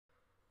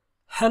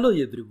Hello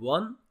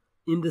everyone.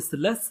 In this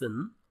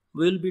lesson,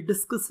 we will be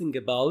discussing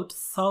about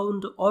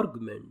sound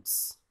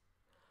arguments.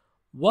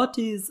 What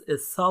is a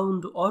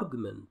sound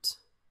argument?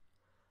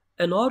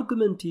 An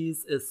argument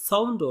is a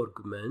sound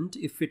argument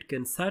if it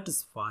can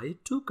satisfy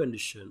two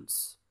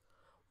conditions.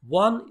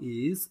 One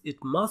is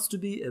it must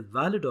be a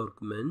valid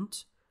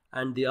argument,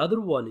 and the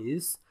other one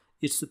is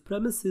its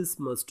premises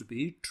must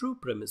be true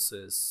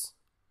premises.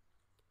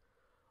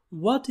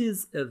 What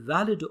is a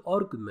valid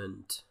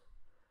argument?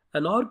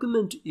 An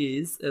argument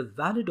is a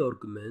valid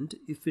argument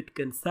if it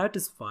can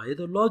satisfy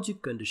the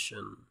logic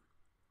condition.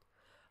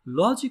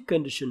 Logic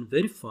condition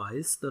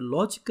verifies the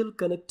logical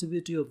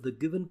connectivity of the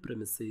given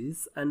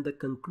premises and the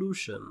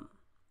conclusion.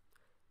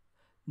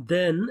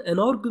 Then, an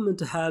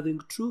argument having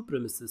true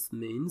premises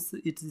means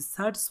it is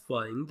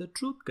satisfying the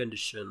truth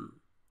condition.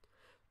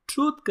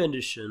 Truth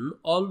condition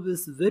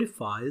always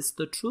verifies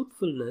the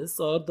truthfulness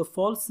or the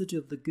falsity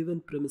of the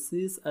given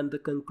premises and the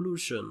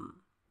conclusion.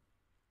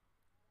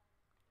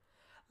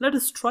 Let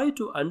us try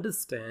to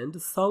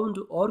understand sound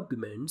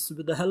arguments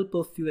with the help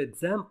of few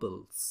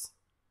examples.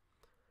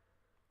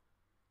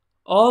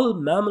 All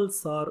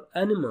mammals are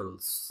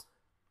animals.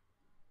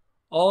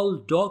 All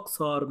dogs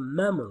are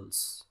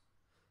mammals.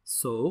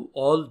 So,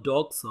 all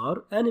dogs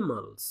are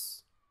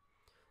animals.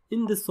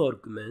 In this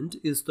argument,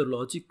 is the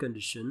logic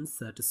condition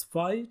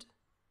satisfied?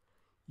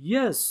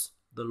 Yes,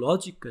 the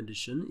logic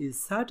condition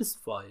is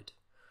satisfied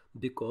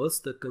because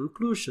the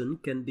conclusion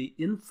can be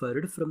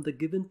inferred from the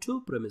given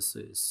two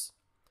premises.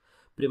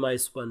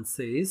 Premise 1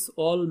 says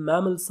all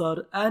mammals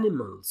are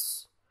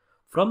animals.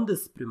 From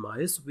this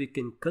premise, we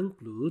can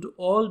conclude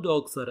all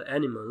dogs are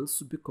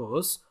animals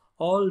because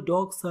all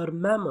dogs are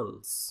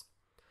mammals.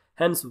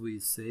 Hence, we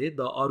say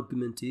the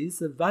argument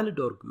is a valid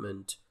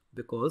argument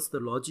because the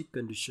logic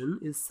condition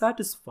is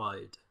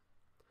satisfied.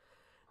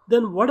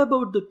 Then what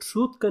about the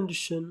truth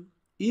condition?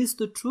 Is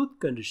the truth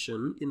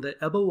condition in the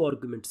above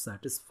argument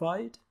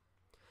satisfied?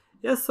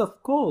 Yes,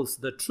 of course,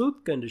 the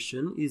truth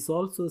condition is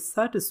also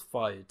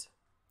satisfied.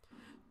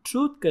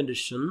 Truth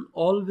condition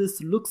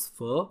always looks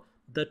for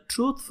the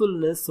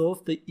truthfulness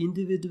of the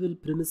individual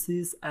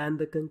premises and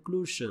the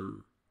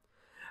conclusion.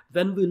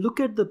 When we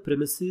look at the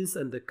premises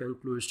and the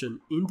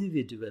conclusion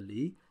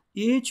individually,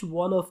 each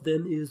one of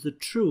them is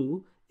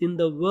true in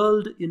the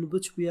world in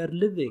which we are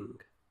living.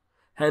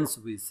 Hence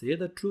we say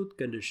the truth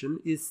condition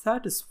is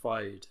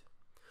satisfied.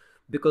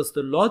 Because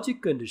the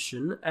logic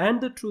condition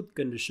and the truth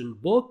condition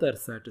both are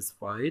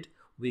satisfied,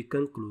 we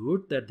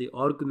conclude that the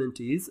argument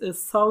is a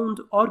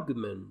sound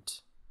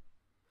argument.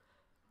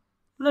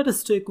 Let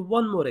us take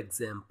one more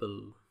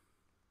example.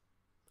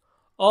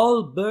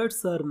 All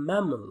birds are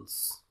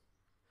mammals.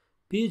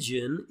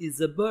 Pigeon is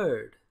a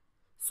bird,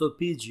 so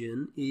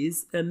pigeon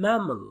is a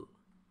mammal.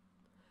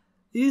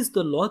 Is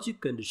the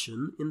logic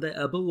condition in the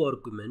above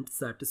argument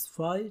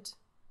satisfied?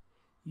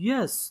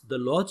 Yes, the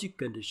logic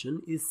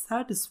condition is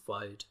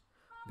satisfied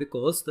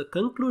because the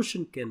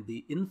conclusion can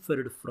be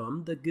inferred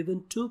from the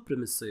given two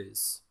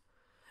premises.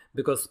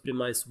 Because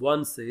premise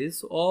 1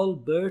 says all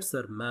birds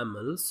are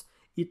mammals,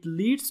 it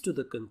leads to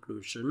the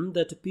conclusion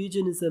that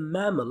pigeon is a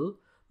mammal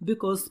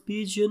because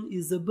pigeon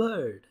is a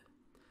bird.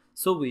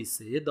 So we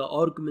say the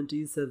argument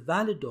is a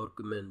valid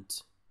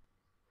argument.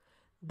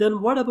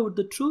 Then what about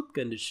the truth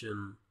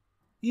condition?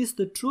 Is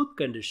the truth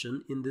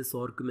condition in this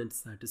argument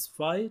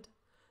satisfied?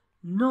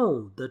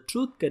 No, the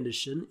truth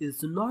condition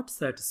is not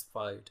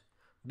satisfied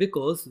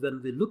because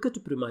when we look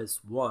at premise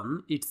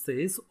 1, it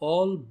says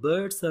all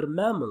birds are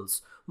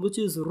mammals, which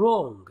is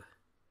wrong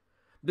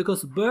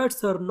because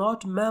birds are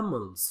not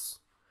mammals.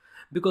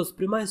 Because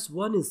premise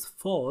 1 is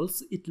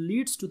false, it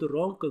leads to the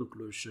wrong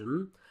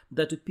conclusion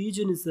that a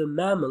pigeon is a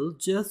mammal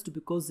just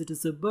because it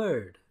is a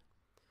bird.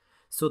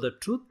 So the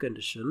truth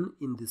condition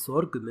in this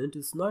argument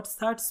is not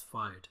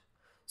satisfied.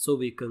 So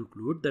we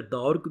conclude that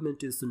the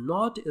argument is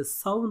not a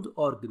sound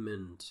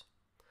argument.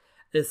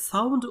 A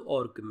sound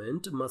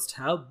argument must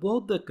have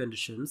both the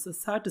conditions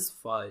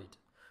satisfied.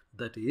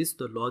 That is,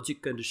 the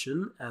logic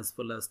condition as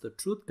well as the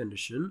truth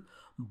condition.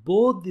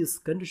 Both these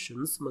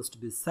conditions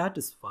must be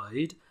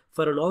satisfied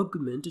for an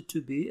argument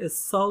to be a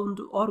sound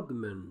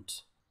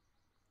argument.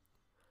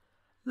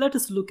 Let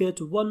us look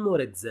at one more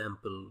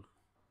example.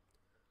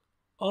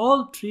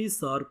 All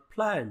trees are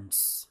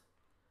plants.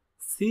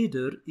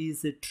 Cedar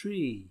is a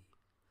tree,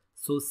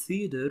 so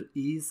cedar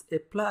is a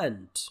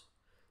plant.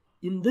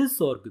 In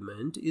this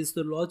argument, is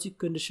the logic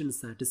condition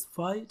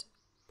satisfied?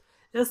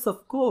 Yes,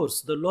 of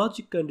course, the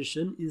logic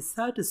condition is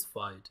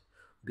satisfied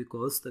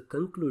because the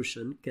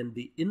conclusion can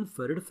be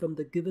inferred from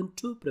the given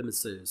two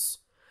premises.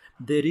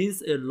 There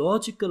is a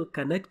logical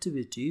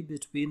connectivity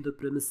between the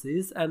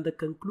premises and the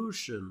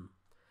conclusion.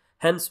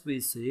 Hence we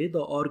say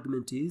the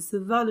argument is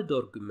a valid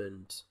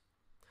argument.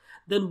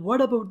 Then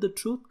what about the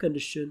truth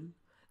condition?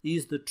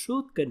 Is the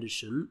truth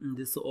condition in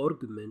this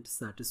argument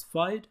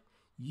satisfied?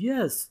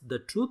 Yes, the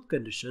truth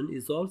condition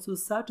is also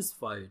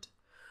satisfied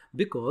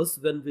because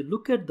when we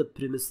look at the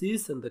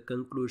premises and the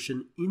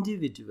conclusion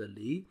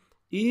individually,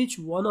 each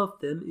one of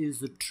them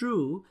is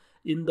true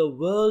in the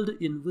world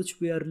in which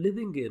we are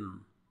living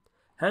in.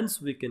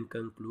 Hence, we can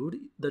conclude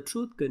the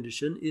truth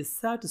condition is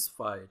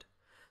satisfied.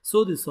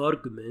 So, this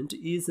argument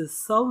is a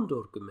sound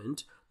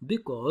argument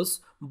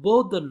because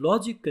both the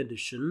logic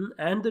condition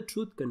and the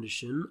truth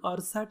condition are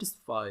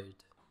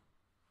satisfied.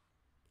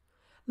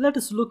 Let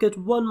us look at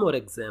one more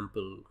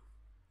example.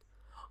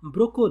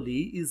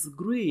 Broccoli is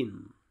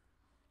green.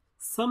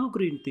 Some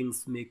green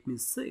things make me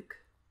sick.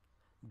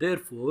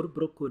 Therefore,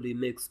 broccoli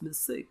makes me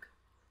sick.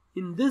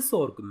 In this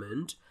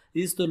argument,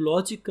 is the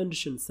logic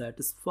condition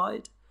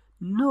satisfied?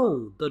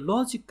 No, the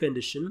logic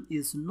condition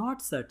is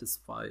not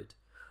satisfied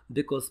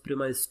because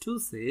premise 2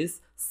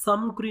 says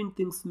some green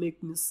things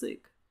make me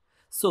sick.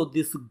 So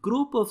this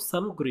group of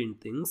some green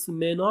things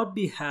may not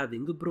be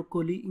having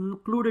broccoli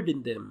included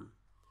in them.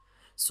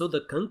 So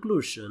the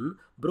conclusion,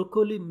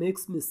 broccoli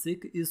makes me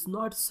sick, is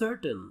not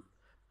certain.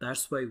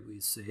 That's why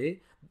we say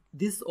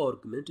this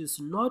argument is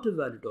not a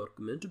valid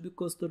argument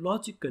because the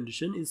logic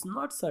condition is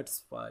not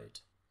satisfied.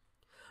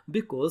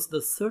 Because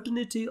the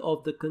certainty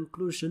of the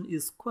conclusion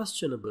is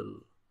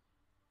questionable.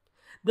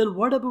 Then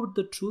what about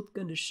the truth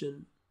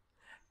condition?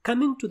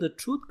 Coming to the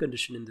truth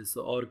condition in this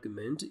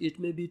argument, it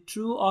may be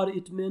true or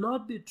it may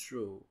not be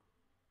true.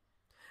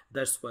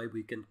 That's why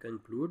we can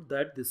conclude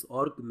that this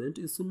argument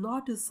is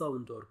not a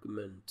sound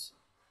argument.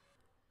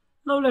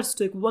 Now let's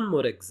take one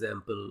more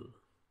example.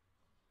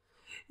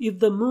 If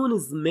the moon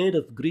is made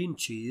of green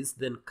cheese,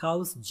 then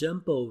cows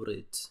jump over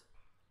it.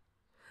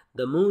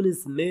 The moon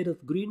is made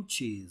of green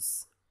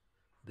cheese.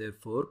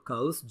 Therefore,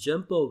 cows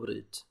jump over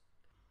it.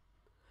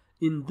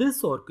 In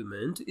this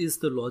argument, is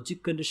the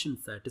logic condition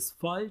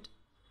satisfied?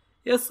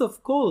 Yes,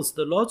 of course,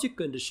 the logic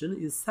condition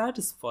is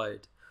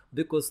satisfied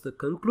because the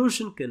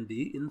conclusion can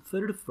be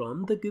inferred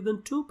from the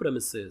given two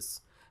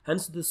premises.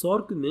 Hence, this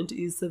argument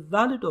is a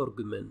valid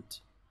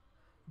argument.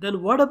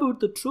 Then what about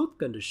the truth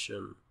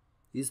condition?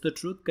 Is the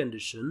truth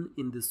condition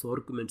in this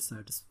argument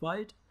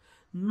satisfied?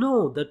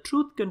 No, the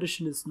truth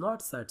condition is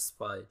not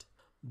satisfied.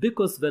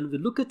 Because when we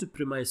look at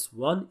premise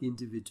 1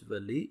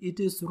 individually, it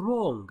is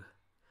wrong.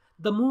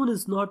 The moon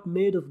is not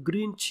made of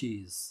green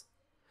cheese.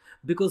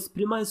 Because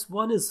premise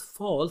 1 is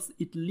false,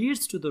 it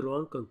leads to the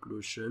wrong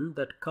conclusion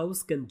that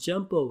cows can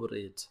jump over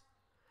it.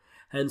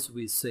 Hence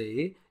we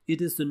say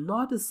it is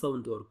not a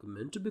sound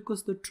argument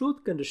because the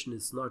truth condition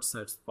is not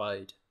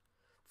satisfied.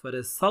 For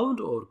a sound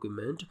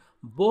argument,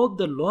 both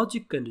the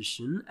logic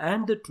condition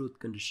and the truth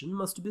condition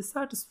must be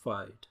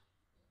satisfied.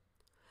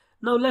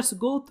 Now let's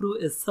go through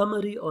a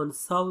summary on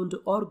sound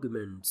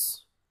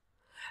arguments.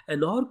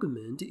 An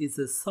argument is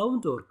a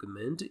sound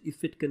argument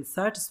if it can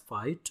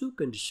satisfy two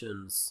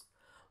conditions.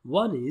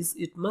 One is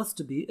it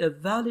must be a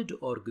valid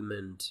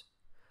argument,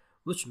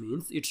 which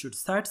means it should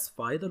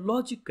satisfy the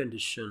logic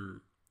condition.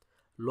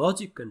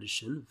 Logic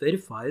condition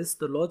verifies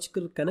the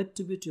logical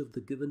connectivity of the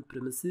given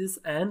premises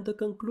and the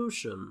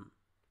conclusion.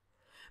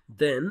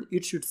 Then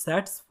it should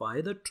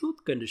satisfy the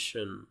truth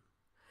condition.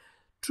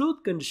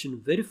 Truth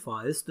condition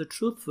verifies the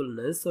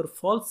truthfulness or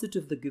falsity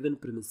of the given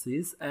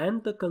premises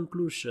and the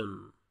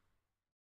conclusion.